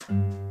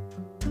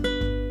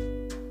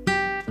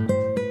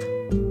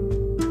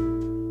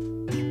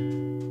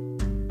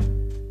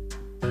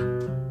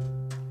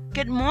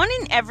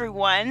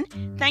everyone.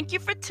 Thank you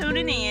for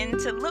tuning in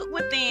to Look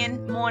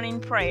Within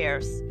Morning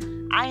Prayers.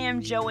 I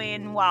am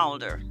Joanne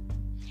Wilder.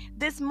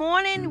 This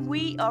morning,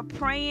 we are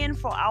praying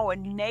for our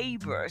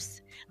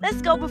neighbors.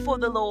 Let's go before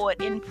the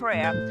Lord in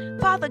prayer.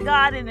 Father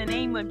God, in the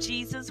name of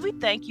Jesus, we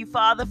thank you,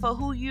 Father, for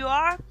who you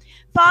are.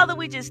 Father,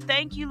 we just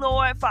thank you,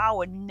 Lord, for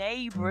our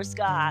neighbors,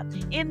 God.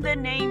 In the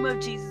name of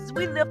Jesus,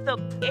 we lift up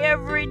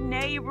every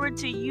neighbor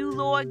to you,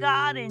 Lord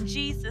God, in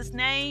Jesus'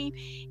 name.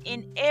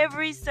 In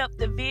every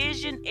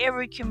subdivision,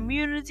 every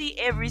community,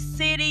 every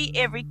city,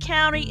 every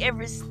county,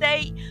 every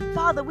state,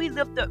 Father, we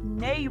lift up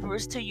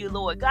neighbors to you,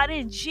 Lord God,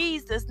 in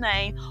Jesus'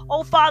 name.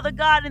 Oh, Father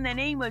God, in the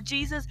name of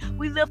Jesus,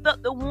 we lift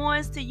up the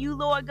ones to you,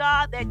 Lord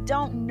God, that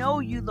don't know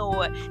you,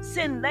 Lord.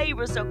 Send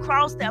laborers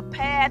across their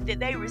path that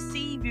they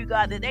receive you,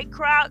 God, that they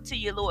cry out to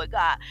you, Lord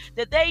God,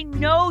 that they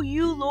know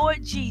you,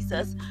 Lord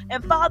Jesus.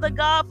 And Father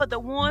God, for the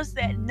ones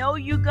that know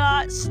you,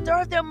 God,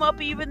 stir them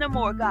up even the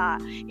more,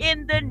 God,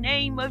 in the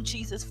name of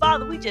Jesus.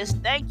 Father, we just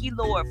thank you,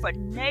 Lord, for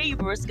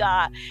neighbors,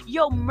 God,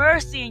 your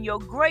mercy and your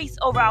grace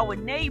over our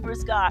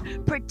neighbors,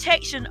 God,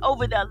 protection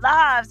over their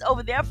lives,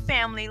 over their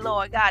family,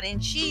 Lord God, in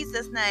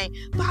Jesus' name.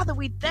 Father,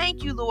 we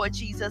thank you, Lord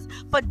Jesus,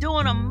 for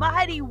doing a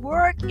mighty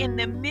work in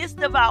the midst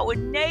of our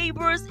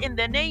neighbors in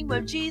the name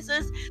of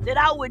Jesus, that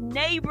our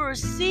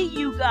neighbors see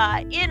you, God,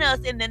 in us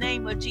in the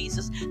name of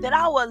Jesus, that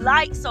our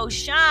light so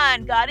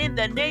shine, God, in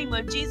the name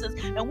of Jesus,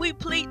 and we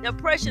plead the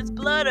precious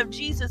blood of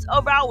Jesus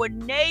over our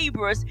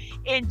neighbors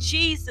in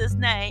Jesus'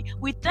 name.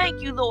 We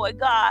thank you, Lord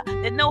God,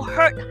 that no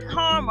hurt,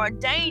 harm, or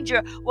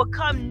danger will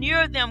come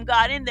near them,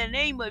 God, in the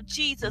name of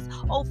Jesus.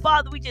 Oh,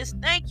 Father, we just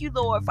thank you,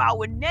 Lord, for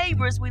our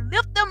neighbors. We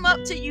lift them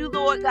up to you,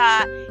 Lord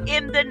God,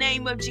 in the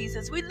name of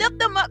Jesus. We lift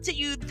them up to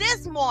you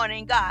this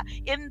morning, God,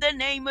 in the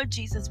name of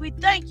Jesus. We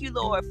thank you,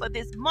 Lord, for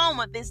this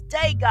moment, this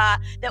day, God,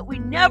 that we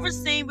never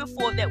seen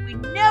before, that we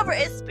never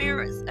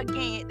experienced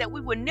again, that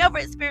we will never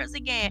experience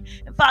again.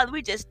 And Father,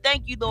 we just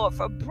thank you, Lord,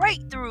 for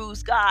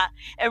breakthroughs, God,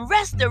 and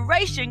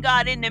restoration,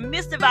 God, in the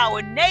midst of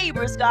our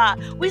neighbors,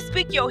 God. We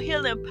speak your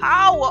healing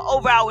power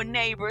over our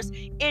neighbors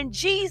in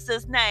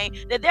Jesus' name,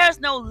 that there's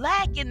no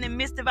lack in the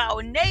midst of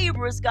our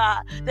neighbors,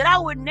 God, that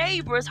our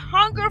neighbors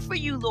hunger for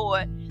you,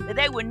 Lord, that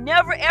they will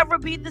never ever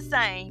be the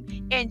same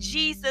in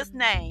Jesus'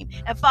 name.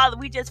 And Father,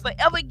 we just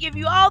forever give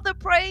you all the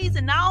praise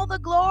and all the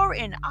glory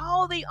and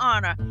all the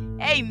honor.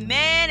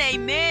 Amen,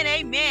 amen,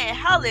 amen.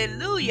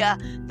 Hallelujah.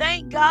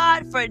 Thank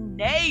God for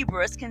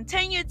neighbors.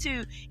 Continue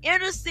to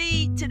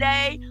intercede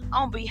today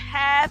on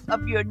behalf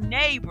of your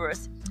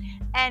neighbors.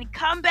 And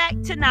come back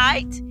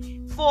tonight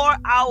for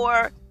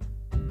our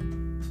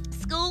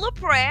School of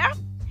Prayer.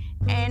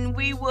 And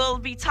we will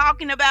be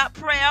talking about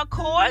prayer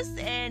course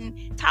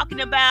and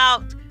talking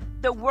about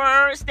the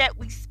words that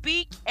we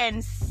speak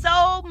and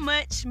so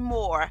much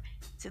more.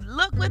 To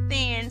Look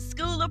Within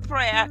School of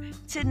Prayer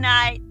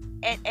tonight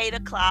at 8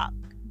 o'clock.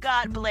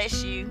 God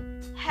bless you.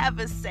 Have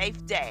a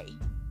safe day.